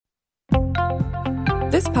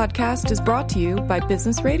This podcast is brought to you by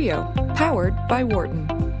Business Radio, powered by Wharton.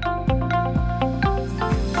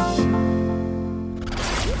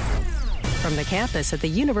 From the campus at the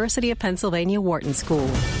University of Pennsylvania Wharton School,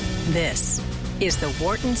 this is the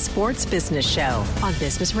Wharton Sports Business Show on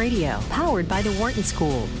Business Radio, powered by the Wharton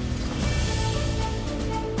School.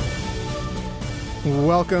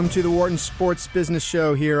 Welcome to the Wharton Sports Business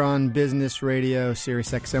Show here on Business Radio,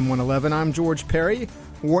 Sirius XM 111. I'm George Perry,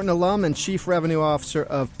 Wharton alum and Chief Revenue Officer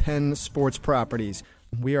of Penn Sports Properties.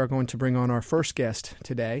 We are going to bring on our first guest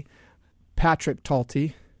today, Patrick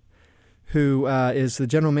Talty, who is the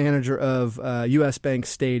general manager of U.S. Bank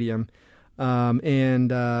Stadium.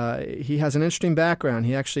 And he has an interesting background.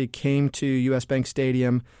 He actually came to U.S. Bank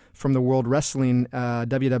Stadium from the World Wrestling,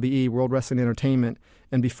 WWE, World Wrestling Entertainment.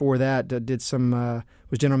 And before that,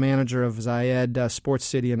 was general manager of Zayed Sports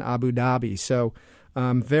City in Abu Dhabi. So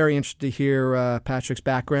I'm very interested to hear Patrick's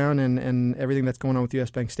background and everything that's going on with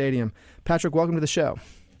U.S. Bank Stadium. Patrick, welcome to the show.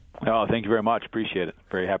 Oh, thank you very much. Appreciate it.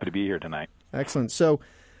 Very happy to be here tonight. Excellent. So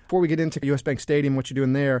before we get into U.S. Bank Stadium, what you're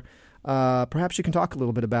doing there, perhaps you can talk a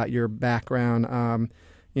little bit about your background.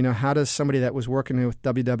 How does somebody that was working with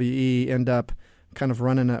WWE end up kind of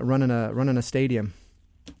running a stadium?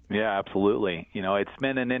 Yeah, absolutely. It's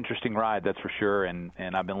been an interesting ride, that's for sure, and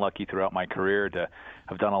I've been lucky throughout my career to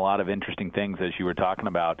have done a lot of interesting things, as you were talking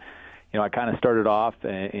about. I kind of started off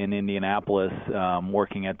in Indianapolis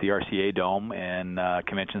working at the RCA Dome and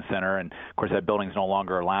Convention Center, and of course that building's no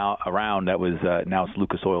longer around. That was now it's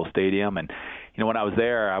Lucas Oil Stadium, and when I was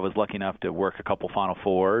there, I was lucky enough to work a couple Final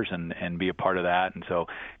Fours and be a part of that, and so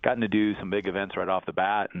gotten to do some big events right off the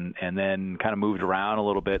bat, and then kind of moved around a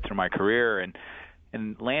little bit through my career and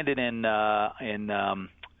landed in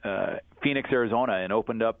Phoenix, Arizona, and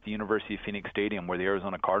opened up the University of Phoenix Stadium, where the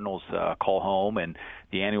Arizona Cardinals call home, and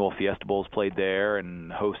the annual Fiesta Bowl's played there,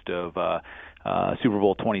 and host of Super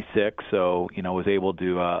Bowl 26. So was able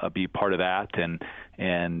to be part of that,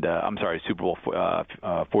 and I'm sorry, Super Bowl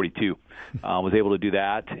 42. Was able to do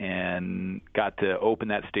that, and got to open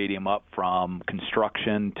that stadium up from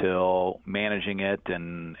construction till managing it,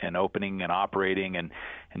 and opening and operating, and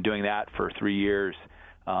doing that for 3 years.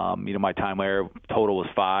 My time there total was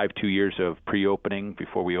 5, 2 years of pre-opening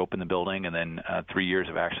before we opened the building, and then 3 years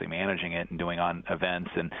of actually managing it and doing on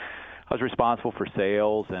events. And I was responsible for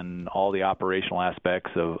sales and all the operational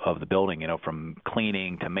aspects of the building, from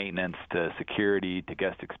cleaning to maintenance to security to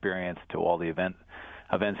guest experience to all the events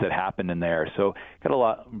that happened in there. So got a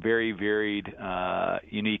lot very varied,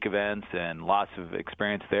 unique events and lots of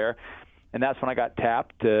experience there. And that's when I got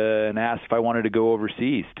tapped and asked if I wanted to go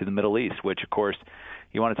overseas to the Middle East, which, of course,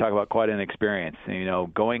 you want to talk about quite an experience.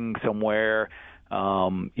 Going somewhere,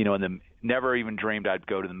 never even dreamed I'd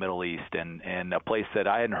go to the Middle East, and a place that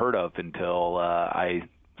I hadn't heard of until I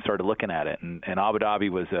started looking at it. And Abu Dhabi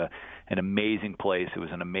was an amazing place. It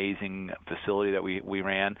was an amazing facility that we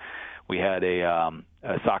ran. We had a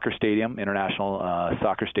soccer stadium, international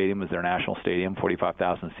soccer stadium was their national stadium,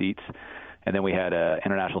 45,000 seats. And then we had an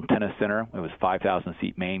international tennis center. It was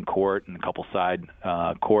 5,000-seat main court and a couple side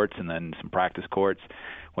courts, and then some practice courts.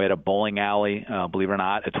 We had a bowling alley, believe it or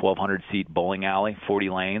not, a 1,200-seat bowling alley, 40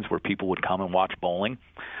 lanes where people would come and watch bowling.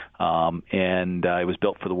 And it was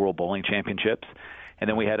built for the World Bowling Championships. And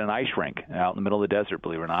then we had an ice rink out in the middle of the desert,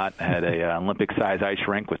 believe it or not. It had an Olympic-size ice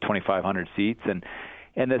rink with 2,500 seats.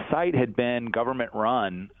 And the site had been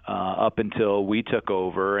government-run up until we took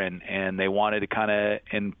over, and they wanted to kind of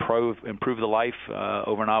improve the life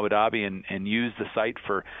over in Abu Dhabi and use the site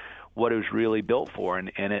for what it was really built for.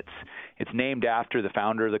 And it's named after the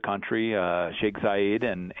founder of the country, Sheikh Zayed,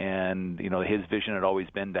 and his vision had always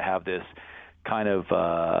been to have this kind of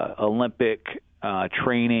Olympic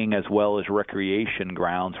training as well as recreation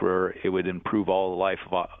grounds where it would improve all the life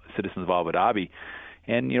of citizens of Abu Dhabi.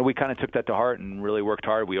 And, we kind of took that to heart and really worked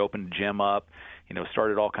hard. We opened a gym up,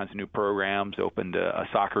 started all kinds of new programs, opened a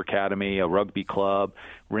soccer academy, a rugby club,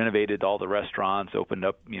 renovated all the restaurants, opened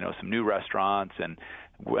up, some new restaurants, and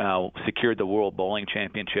secured the World Bowling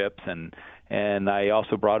Championships. And I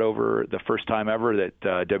also brought over the first time ever that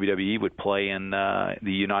WWE would play in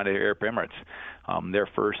the United Arab Emirates, their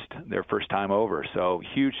first time over. So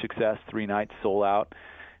huge success, 3 nights sold out.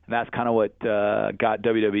 And that's kind of what got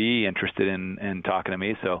WWE interested in talking to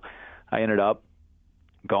me. So I ended up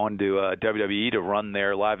going to WWE to run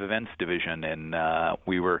their live events division, and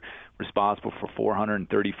we were responsible for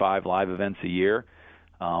 435 live events a year,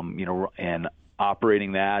 and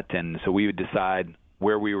operating that. And so we would decide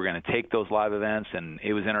where we were going to take those live events, and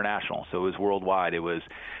it was international, so it was worldwide. It was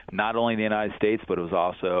not only the United States, but it was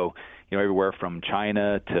also everywhere from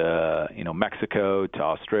China to Mexico to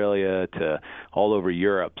Australia to all over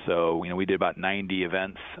Europe. So we did about 90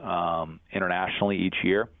 events internationally each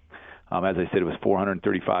year. As I said, it was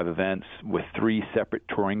 435 events with 3 separate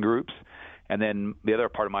touring groups. And then the other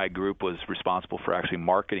part of my group was responsible for actually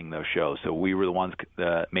marketing those shows. So we were the ones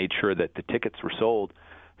that made sure that the tickets were sold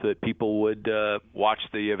so that people would watch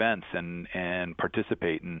the events and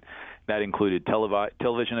participate. And that included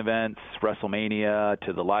television events, WrestleMania,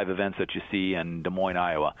 to the live events that you see in Des Moines,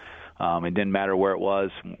 Iowa. It didn't matter where it was.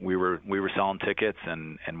 We were selling tickets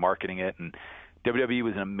and marketing it. And WWE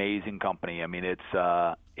was an amazing company. I mean, it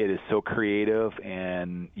is so creative,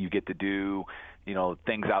 and you get to do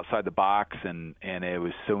things outside the box, and it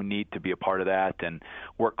was so neat to be a part of that and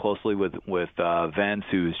work closely with Vince,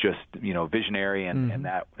 who's just visionary in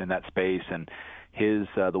that space, and his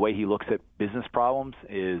the way he looks at business problems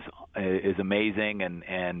is amazing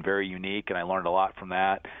and very unique, and I learned a lot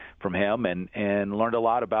from him and learned a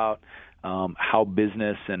lot about how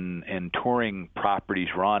business and touring properties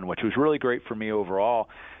run, which was really great for me overall,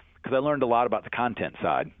 because I learned a lot about the content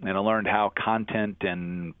side, and I learned how content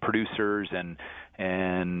and producers and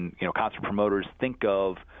concert promoters think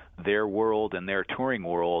of their world and their touring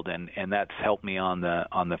world, and that's helped me on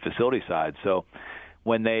the facility side. So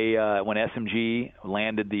when SMG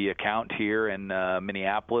landed the account here in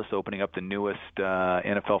Minneapolis, opening up the newest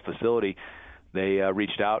NFL facility, they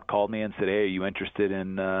reached out, called me, and said, "Hey, are you interested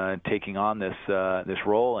in taking on this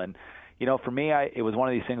role?" And for me, it was one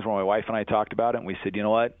of these things where my wife and I talked about it, and we said, you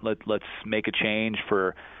know what, let's make a change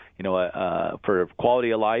for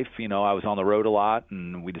quality of life. I was on the road a lot,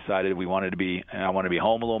 and we decided I wanted to be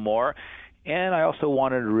home a little more. And I also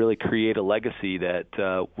wanted to really create a legacy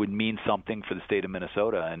that would mean something for the state of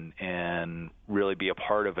Minnesota and really be a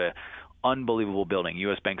part of an unbelievable building.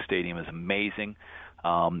 US Bank Stadium is amazing.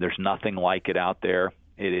 There's nothing like it out there.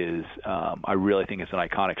 It is. I really think it's an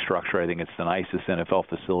iconic structure. I think it's the nicest NFL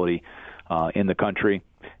facility in the country.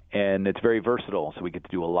 And it's very versatile, so we get to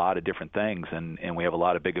do a lot of different things, and we have a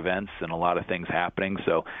lot of big events and a lot of things happening.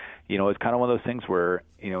 So, it's kind of one of those things where,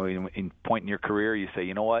 in point in your career, you say,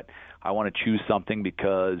 you know what, I want to choose something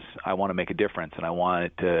because I want to make a difference, and I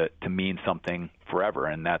want it to mean something forever.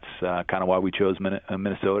 And that's kind of why we chose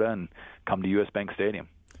Minnesota and come to US Bank Stadium.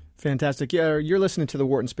 Fantastic. Yeah, you're listening to the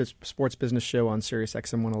Wharton Sports Business Show on Sirius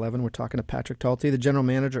XM 111. We're talking to Patrick Talty, the general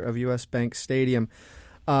manager of US Bank Stadium.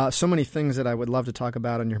 So many things that I would love to talk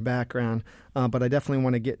about on your background, but I definitely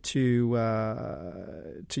want to get to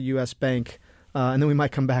U.S. Bank, and then we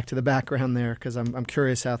might come back to the background there because I'm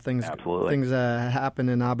curious how things happen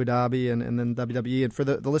in Abu Dhabi and then WWE. And for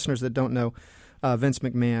the listeners that don't know, Vince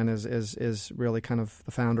McMahon is really kind of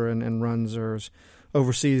the founder and runs or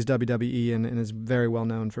oversees WWE and is very well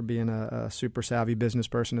known for being a super savvy business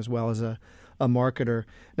person as well as a marketer.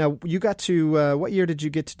 Now, you got to what year did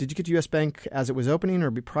you get to? Did you get to U.S. Bank as it was opening,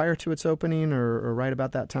 or prior to its opening, or right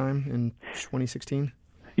about that time in 2016?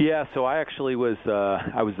 Yeah, so I actually was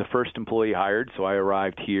I was the first employee hired. So I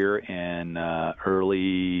arrived here in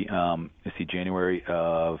early January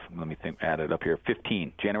of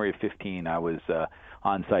January of 15. I was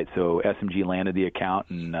on site. So SMG landed the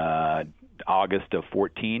account in August of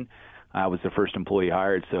 14. I was the first employee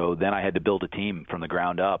hired, so then I had to build a team from the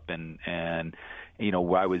ground up, and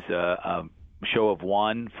I was a show of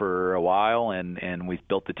one for a while, and we've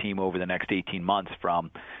built the team over the next 18 months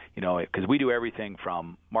from, because we do everything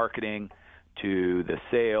from marketing to the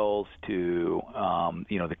sales to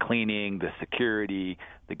the cleaning, the security,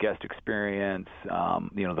 the guest experience,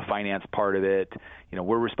 the finance part of it.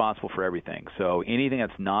 We're responsible for everything. So anything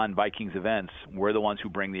that's non-Vikings events, we're the ones who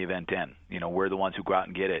bring the event in. We're the ones who go out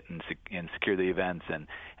and get it and secure the events and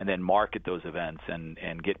then market those events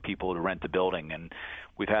and get people to rent the building. And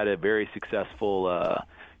we've had a very successful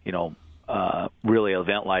really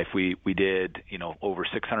event life. We did over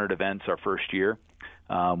 600 events our first year.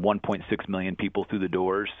 1.6 million people through the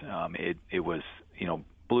doors. It was,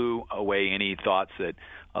 blew away any thoughts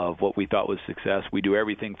of what we thought was success. We do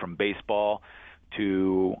everything from baseball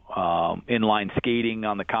to inline skating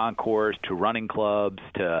on the concourse to running clubs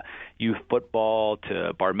to youth football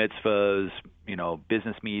to bar mitzvahs,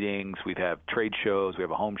 business meetings. We have trade shows. We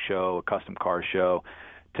have a home show, a custom car show,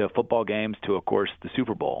 to football games, to, of course, the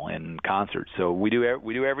Super Bowl and concerts. So we do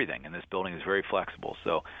everything, and this building is very flexible.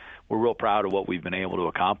 So we're real proud of what we've been able to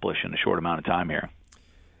accomplish in a short amount of time here.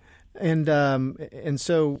 And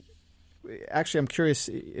so, actually, I'm curious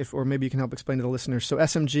or maybe you can help explain to the listeners. So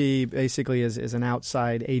SMG basically is an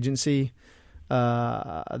outside agency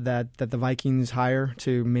that the Vikings hire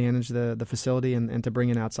to manage the facility and to bring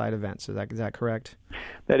in outside events. Is that correct?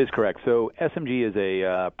 That is correct. So SMG is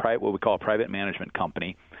a what we call a private management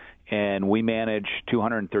company, and we manage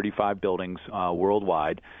 235 buildings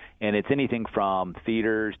worldwide. And it's anything from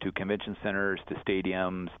theaters to convention centers to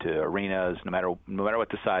stadiums to arenas, no matter what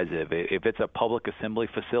the size is. If it's a public assembly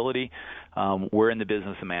facility, we're in the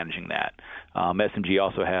business of managing that. SMG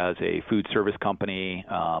also has a food service company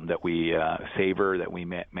that we Savor that we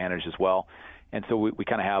manage as well, and so we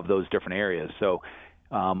kind of have those different areas. So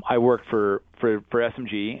I work for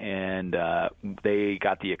SMG, and they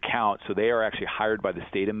got the account. So they are actually hired by the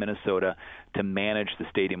state of Minnesota to manage the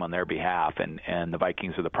stadium on their behalf. And the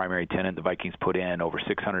Vikings are the primary tenant. The Vikings put in over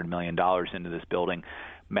 $600 million into this building,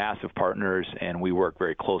 massive partners, and we work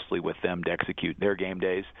very closely with them to execute their game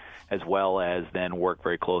days, as well as then work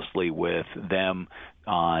very closely with them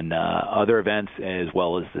on other events, as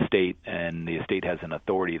well as the state. And the state has an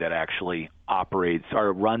authority that actually operates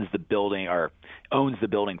or runs the building or owns the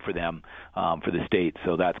building for them, for the state.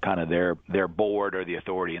 So that's kind of their board or the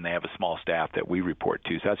authority, and they have a small staff that we report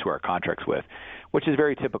to. So that's who our contract's with, which is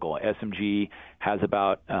very typical. SMG has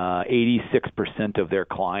about 86% of their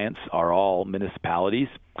clients are all municipalities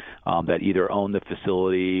that either own the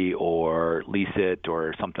facility or lease it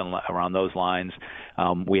or something around those lines.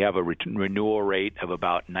 We have a renewal rate of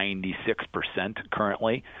about 96%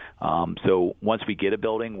 currently. So once we get a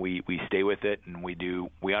building, we stay with it, and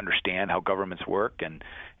we understand how governments work,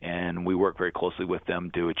 and we work very closely with them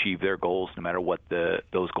to achieve their goals, no matter what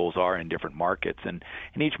those goals are in different markets. And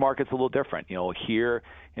each market's a little different. Here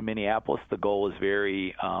in Minneapolis, the goal is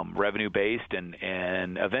very revenue-based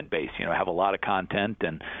and event-based. Have a lot of content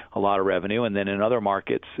and a lot of revenue. And then in other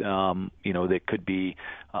markets, that could be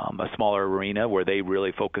a smaller arena where they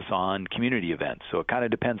really focus on community events. So it kind of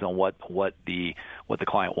depends on what the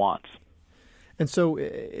client wants. And so,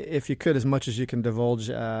 if you could, as much as you can divulge,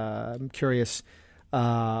 I'm curious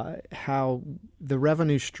how the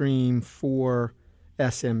revenue stream for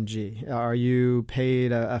SMG. Are you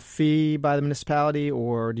paid a fee by the municipality,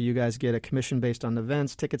 or do you guys get a commission based on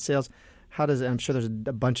events, ticket sales? I'm sure there's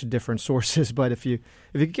a bunch of different sources, but if you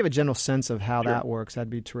could give a general sense of how that works, that'd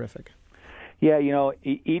be terrific. Yeah,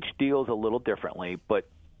 each deal is a little differently, but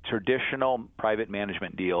traditional private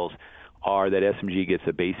management deals are that SMG gets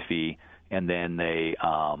a base fee, and then they,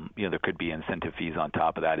 there could be incentive fees on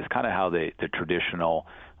top of that. It's kind of how the traditional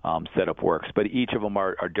setup works. But each of them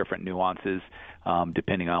are different nuances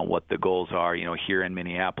depending on what the goals are. Here in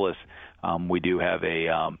Minneapolis, we do have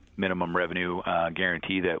a minimum revenue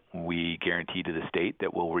guarantee that we guarantee to the state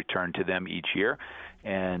that will return to them each year.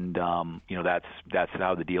 And that's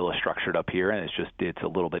how the deal is structured up here, and it's a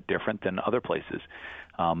little bit different than other places.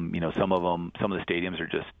 Some of the stadiums are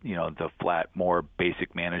just the flat, more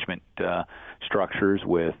basic management structures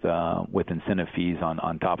with incentive fees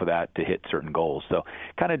on top of that to hit certain goals. So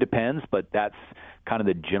kind of depends, but that's kind of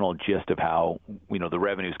the general gist of how the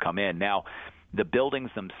revenues come in. Now, the buildings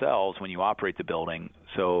themselves, when you operate the building,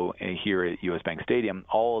 so here at U.S. Bank Stadium,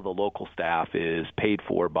 all of the local staff is paid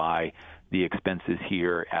for by the expenses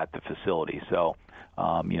here at the facility. So,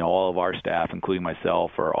 all of our staff, including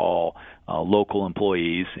myself, are all local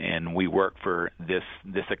employees, and we work for this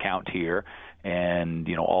account here, and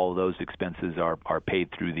all of those expenses are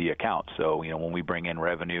paid through the account. So, when we bring in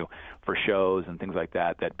revenue for shows and things like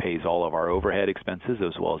that, that pays all of our overhead expenses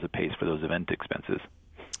as well as it pays for those event expenses.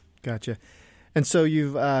 Gotcha. And so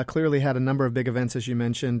you've clearly had a number of big events, as you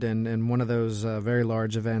mentioned, and one of those very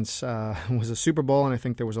large events was a Super Bowl, and I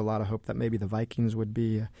think there was a lot of hope that maybe the Vikings would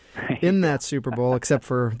be in that Super Bowl, except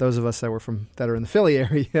for those of us that are in the Philly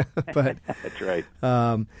area. But that's right.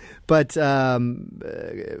 My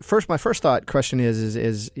first thought question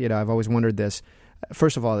is I've always wondered this.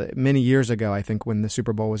 First of all, many years ago, I think when the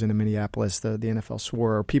Super Bowl was in Minneapolis, the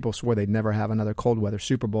NFL people swore they'd never have another cold weather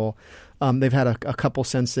Super Bowl. They've had a couple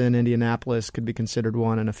since then. Indianapolis could be considered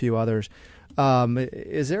one, and a few others.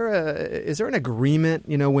 Is there an agreement?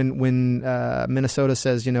 When Minnesota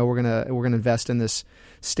says we're gonna invest in this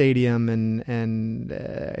stadium, and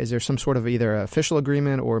is there some sort of either an official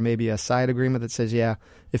agreement or maybe a side agreement that says,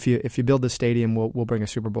 if you build the stadium, we'll bring a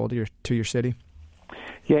Super Bowl to your city?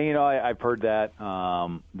 Yeah, I've heard that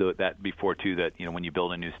that before too. That when you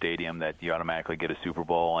build a new stadium, that you automatically get a Super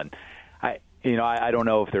Bowl. And I don't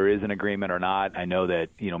know if there is an agreement or not. I know that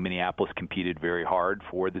Minneapolis competed very hard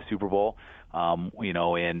for the Super Bowl.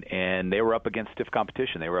 And they were up against stiff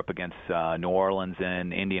competition. They were up against New Orleans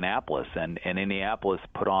and Indianapolis, and Indianapolis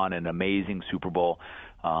put on an amazing Super Bowl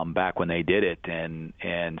back when they did it,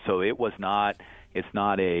 and so it was not it's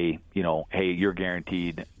not a, hey, you're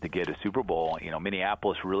guaranteed to get a Super Bowl.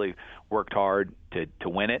 Minneapolis really worked hard to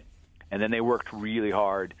win it, and then they worked really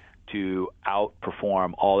hard to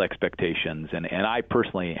outperform all expectations. And I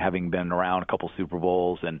personally, having been around a couple Super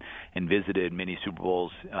Bowls and visited many Super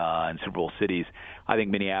Bowls and Super Bowl cities, I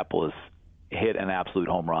think Minneapolis hit an absolute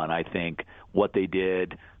home run. I think what they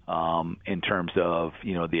did in terms of,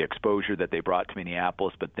 the exposure that they brought to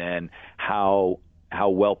Minneapolis, but then how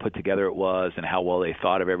well put together it was and how well they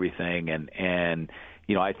thought of everything. And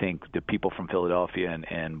I think the people from Philadelphia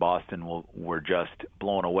and Boston were just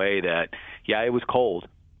blown away that, yeah, it was cold,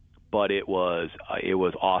 but it was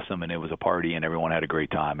awesome, and it was a party, and everyone had a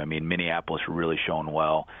great time. I mean, Minneapolis really shone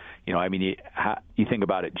well. You think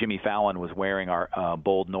about it, Jimmy Fallon was wearing our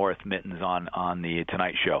Bold North mittens on the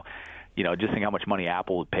Tonight Show. Just think how much money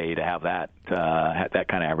Apple would pay to have that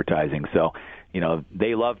kind of advertising. So,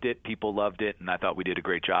 they loved it, people loved it, and I thought we did a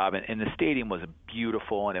great job. And the stadium was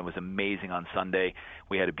beautiful, and it was amazing on Sunday.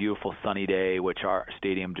 We had a beautiful sunny day, which our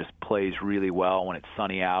stadium just plays really well when it's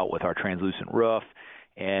sunny out with our translucent roof.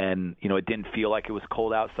 And, it didn't feel like it was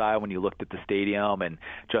cold outside when you looked at the stadium, and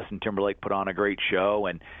Justin Timberlake put on a great show.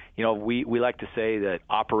 And, we like to say that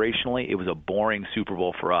operationally it was a boring Super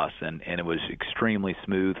Bowl for us, and it was extremely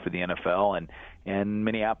smooth for the NFL. And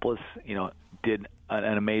Minneapolis, did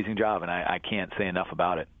an amazing job, and I can't say enough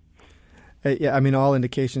about it. Yeah, I mean, all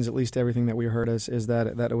indications, at least everything that we heard, is that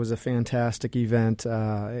it was a fantastic event,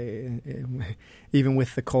 even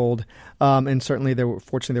with the cold. And certainly,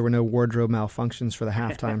 fortunately, there were no wardrobe malfunctions for the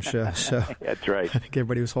halftime show. So that's right. I think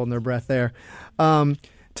everybody was holding their breath there. Can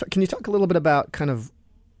you talk a little bit about kind of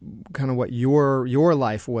what your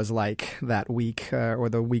life was like that week, or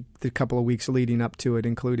the couple of weeks leading up to it,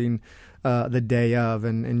 including the day of,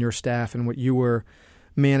 and your staff and what you were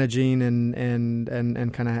managing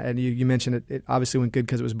and kind of, and you mentioned it obviously went good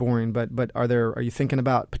because it was boring, but are you thinking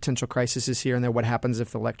about potential crises here and there? What happens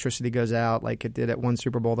if the electricity goes out like it did at one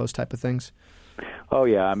Super Bowl, those type of things? Oh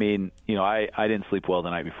yeah, I mean, I didn't sleep well the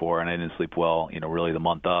night before, and I didn't sleep well, really the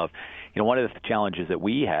month of. One of the challenges that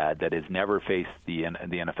we had that has never faced the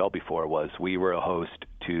NFL before was we were a host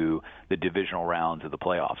to the divisional rounds of the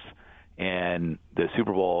playoffs. And the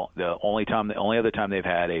Super Bowl, the only other time they've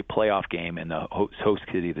had a playoff game in the host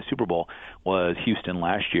city of the Super Bowl was Houston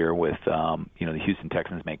last year with, the Houston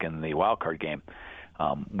Texans making the wild card game.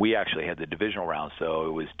 We actually had the divisional round, so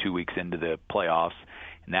it was 2 weeks into the playoffs,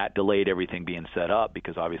 and that delayed everything being set up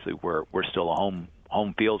because obviously we're still a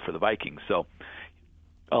home field for the Vikings. So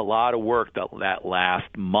a lot of work that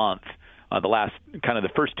last month. The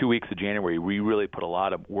first 2 weeks of January, we really put a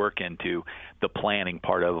lot of work into the planning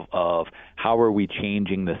part of how are we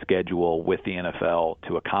changing the schedule with the NFL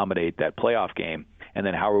to accommodate that playoff game, and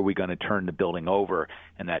then how are we going to turn the building over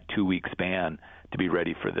in that 2 week span to be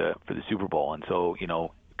ready for the Super Bowl. And so,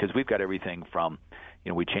 because we've got everything from,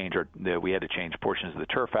 we had to change portions of the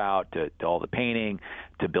turf out to all the painting,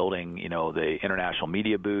 to building, the international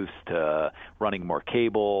media booths, to running more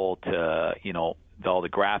cable, to, all the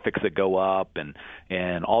graphics that go up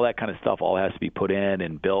and all that kind of stuff all has to be put in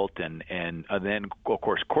and built and then, of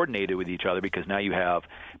course, coordinated with each other, because now you have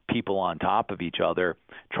people on top of each other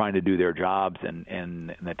trying to do their jobs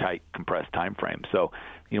in the tight, compressed time frame. So,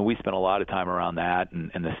 we spent a lot of time around that,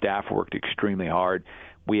 and the staff worked extremely hard.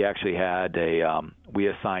 We actually had we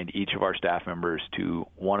assigned each of our staff members to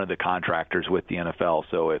one of the contractors with the NFL.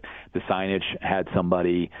 So if the signage had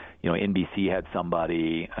somebody, NBC had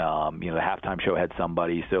somebody, the halftime show had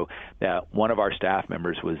somebody. So that one of our staff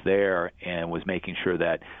members was there and was making sure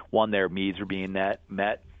that, one, their needs were being met,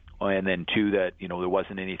 and then two, that there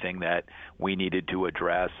wasn't anything that we needed to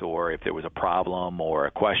address, or if there was a problem or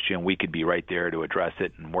a question, we could be right there to address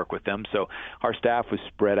it and work with them. So our staff was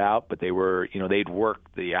spread out, but they were, they'd work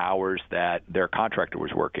the hours that their contractor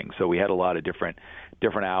was working. So we had a lot of different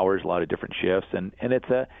hours, a lot of different shifts, and it's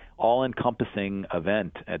a all-encompassing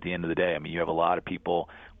event at the end of the day. I mean, you have a lot of people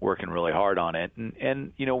working really hard on it,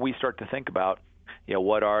 and we start to think about,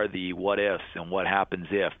 what are the what ifs and what happens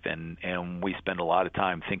if, and we spend a lot of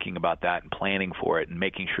time thinking about that and planning for it and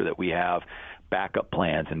making sure that we have backup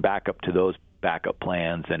plans and backup to those backup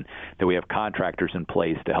plans, and that we have contractors in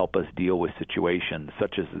place to help us deal with situations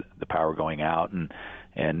such as the power going out.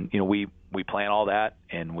 And we plan all that,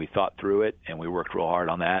 and we thought through it, and we worked real hard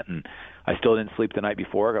on that. And I still didn't sleep the night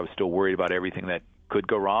before. I was still worried about everything that could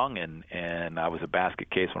go wrong, and I was a basket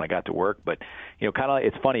case when I got to work. But kind of,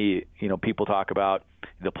 it's funny, people talk about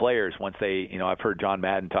the players once they, I've heard John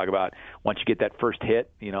Madden talk about once you get that first hit,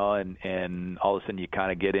 and all of a sudden you kind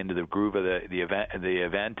of get into the groove of the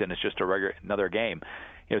event, and it's just another game.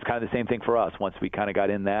 it's kind of the same thing for us. Once we kind of got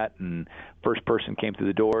in that, and first person came through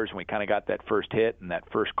the doors, and we kind of got that first hit and that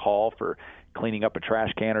first call for cleaning up a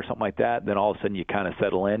trash can or something like that, then all of a sudden you kind of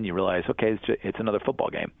settle in. You realize, okay, it's another football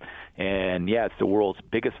game. And, yeah, it's the world's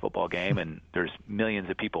biggest football game, and there's millions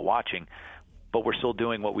of people watching. But we're still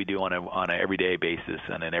doing what we do on an everyday basis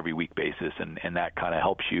and an every week basis, and that kind of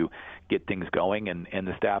helps you get things going. And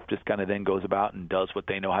the staff just kind of then goes about and does what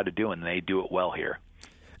they know how to do, and they do it well here.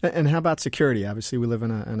 And how about security? Obviously, we live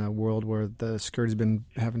in a world where the security's been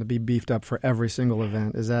having to be beefed up for every single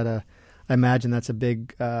event. Is that I imagine that's a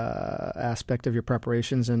big aspect of your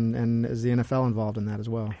preparations, and is the NFL involved in that as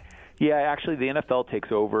well? Yeah, actually, the NFL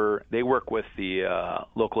takes over. They work with the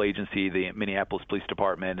local agency, the Minneapolis Police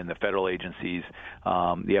Department, and the federal agencies,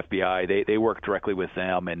 the FBI. They work directly with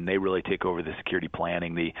them, and they really take over the security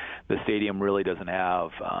planning. The stadium really doesn't have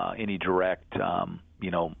any direct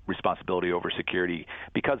responsibility over security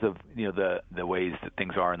because of the ways that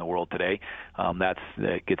things are in the world today. That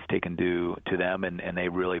gets taken to them, and they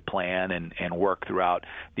really plan and work throughout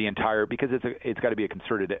the entire, because it's got to be a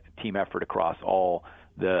concerted team effort across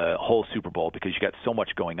the whole Super Bowl, because you got so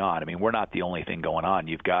much going on. I mean, we're not the only thing going on.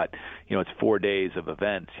 You've got, it's 4 days of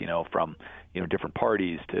events, from different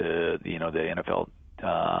parties to the NFL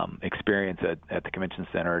experience at the convention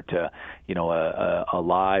center to a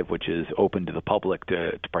live, which is open to the public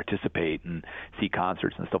to participate and see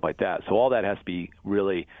concerts and stuff like that. So all that has to be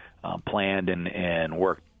really planned and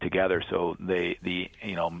worked together. So the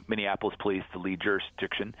Minneapolis Police, the lead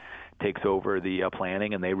jurisdiction, takes over the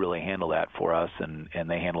planning, and they really handle that for us, and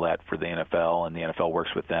they handle that for the NFL, and the NFL works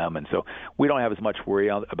with them, and so we don't have as much worry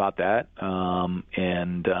about that,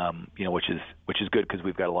 which is good, because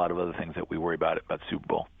we've got a lot of other things that we worry about the Super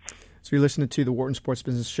Bowl. So you're listening to the Wharton Sports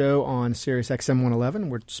Business Show on Sirius XM 111.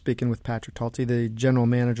 We're speaking with Patrick Talty, the general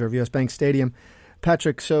manager of U.S. Bank Stadium.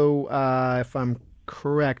 Patrick, so if I'm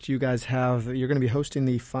correct, you're going to be hosting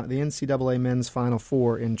the NCAA Men's Final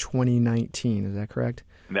Four in 2019. Is that correct?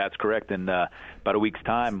 That's correct. In about a week's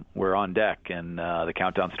time, we're on deck, and the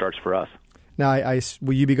countdown starts for us. Now,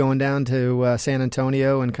 will you be going down to San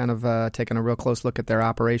Antonio and kind of taking a real close look at their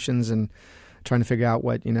operations and trying to figure out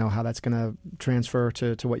how that's going to transfer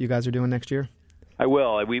to what you guys are doing next year? I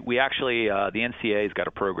will. We actually, the NCAA's got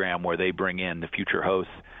a program where they bring in the future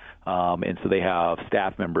hosts. And so they have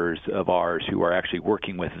staff members of ours who are actually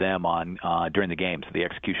working with them on during the game, so the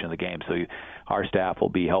execution of the game. So our staff will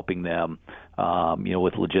be helping them,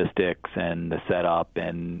 with logistics and the setup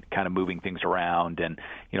and kind of moving things around and,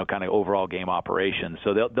 kind of overall game operations.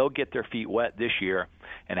 So they'll get their feet wet this year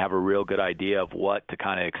and have a real good idea of what to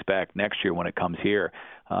kind of expect next year when it comes here.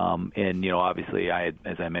 And obviously,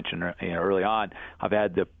 as I mentioned early on, I've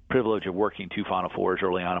had the privilege of working 2 Final Fours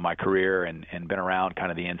early on in my career and been around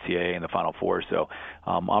kind of the NCAA and the Final Four. So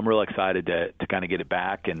I'm real excited to kind of get it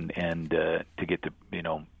back and to get to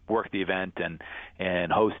work the event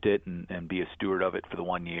and host it and be a steward of it for the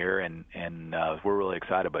 1 year, and we're really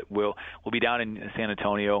excited. But we'll be down in San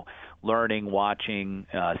Antonio, learning, watching,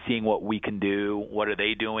 seeing what we can do. What are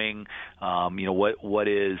they doing? What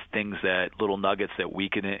is things that little nuggets that we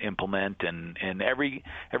can implement? And every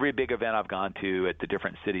big event I've gone to at the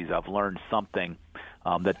different cities, I've learned something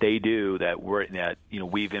that they do that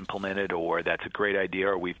we've implemented, or that's a great idea,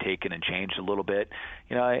 or we've taken and changed a little bit.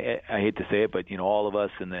 I hate to say it, but all of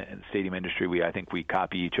us in the stadium industry, I think we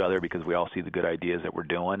copy each other, because we all see the good ideas that we're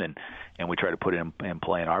doing, and we try to put it in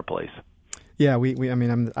play in our place. Yeah,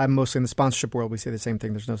 I'm mostly in the sponsorship world. We say the same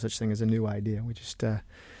thing. There's no such thing as a new idea. We just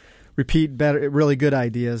repeat really good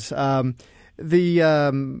ideas. So what's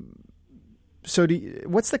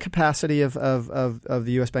the capacity of the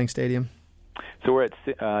U.S. Bank Stadium? So we're at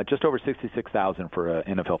just over 66,000 for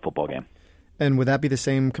an NFL football game. And would that be the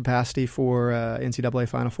same capacity for NCAA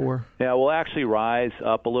Final Four? Yeah, we'll actually rise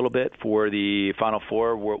up a little bit for the Final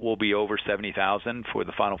Four. We'll be over 70,000 for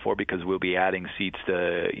the Final Four, because we'll be adding seats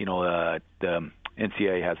to, the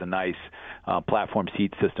NCAA has a nice platform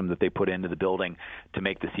seat system that they put into the building to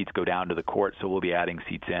make the seats go down to the court. So we'll be adding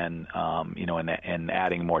seats in, and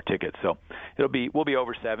adding more tickets. So we'll be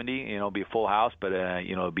over 70. It'll be a full house, but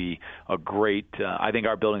it'll be a great. I think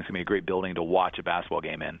our building's gonna be a great building to watch a basketball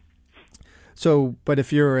game in. So, but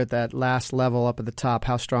if you're at that last level up at the top,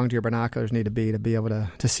 how strong do your binoculars need to be able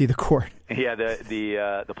to see the court? Yeah,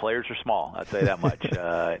 the players are small. I'll say that much.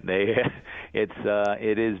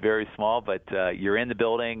 It is very small, but you're in the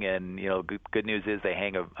building, and good news is they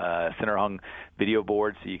hang a center hung video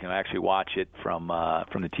board, so you can actually watch it from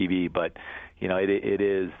the TV. But it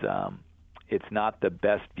is. It's not the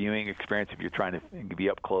best viewing experience if you're trying to be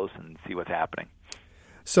up close and see what's happening.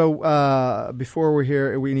 So before we're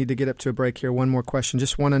here, we need to get up to a break here. One more question.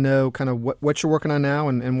 Just want to know kind of what you're working on now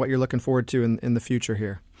and what you're looking forward to in the future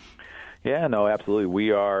here. Yeah, no, absolutely.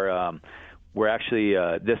 We are we're actually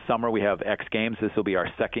this summer we have X Games. This will be our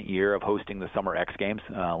second year of hosting the Summer X Games.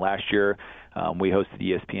 Last year we hosted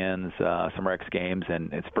ESPN's Summer X Games,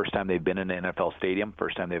 and it's the first time they've been in an NFL stadium,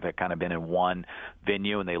 first time they've kind of been in one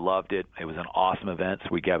venue, and they loved it. It was an awesome event, so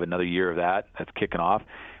we have another year of that. That's kicking off.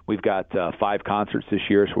 We've got 5 concerts this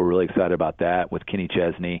year, so we're really excited about that with Kenny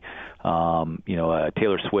Chesney,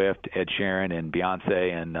 Taylor Swift, Ed Sheeran, and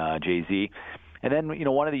Beyonce, and Jay-Z. And then,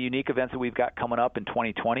 one of the unique events that we've got coming up in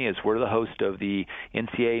 2020 is we're the host of the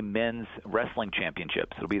NCAA Men's Wrestling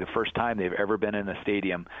Championships. It'll be the first time they've ever been in a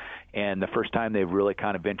stadium, and the first time they've really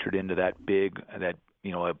kind of ventured into a big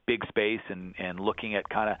space and looking at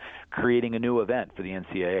kind of creating a new event for the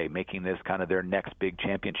NCAA, making this kind of their next big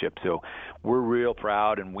championship. So we're real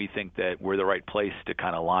proud, and we think that we're the right place to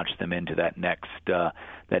kind of launch them into that next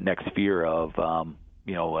sphere of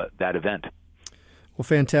that event. Well,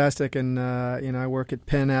 fantastic, and I work at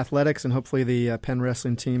Penn Athletics, and hopefully the Penn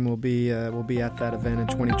wrestling team will be at that event in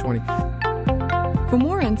 2020. For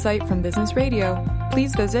more insight from Business Radio,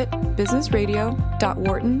 please visit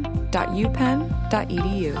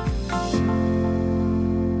businessradio.wharton.upenn.edu.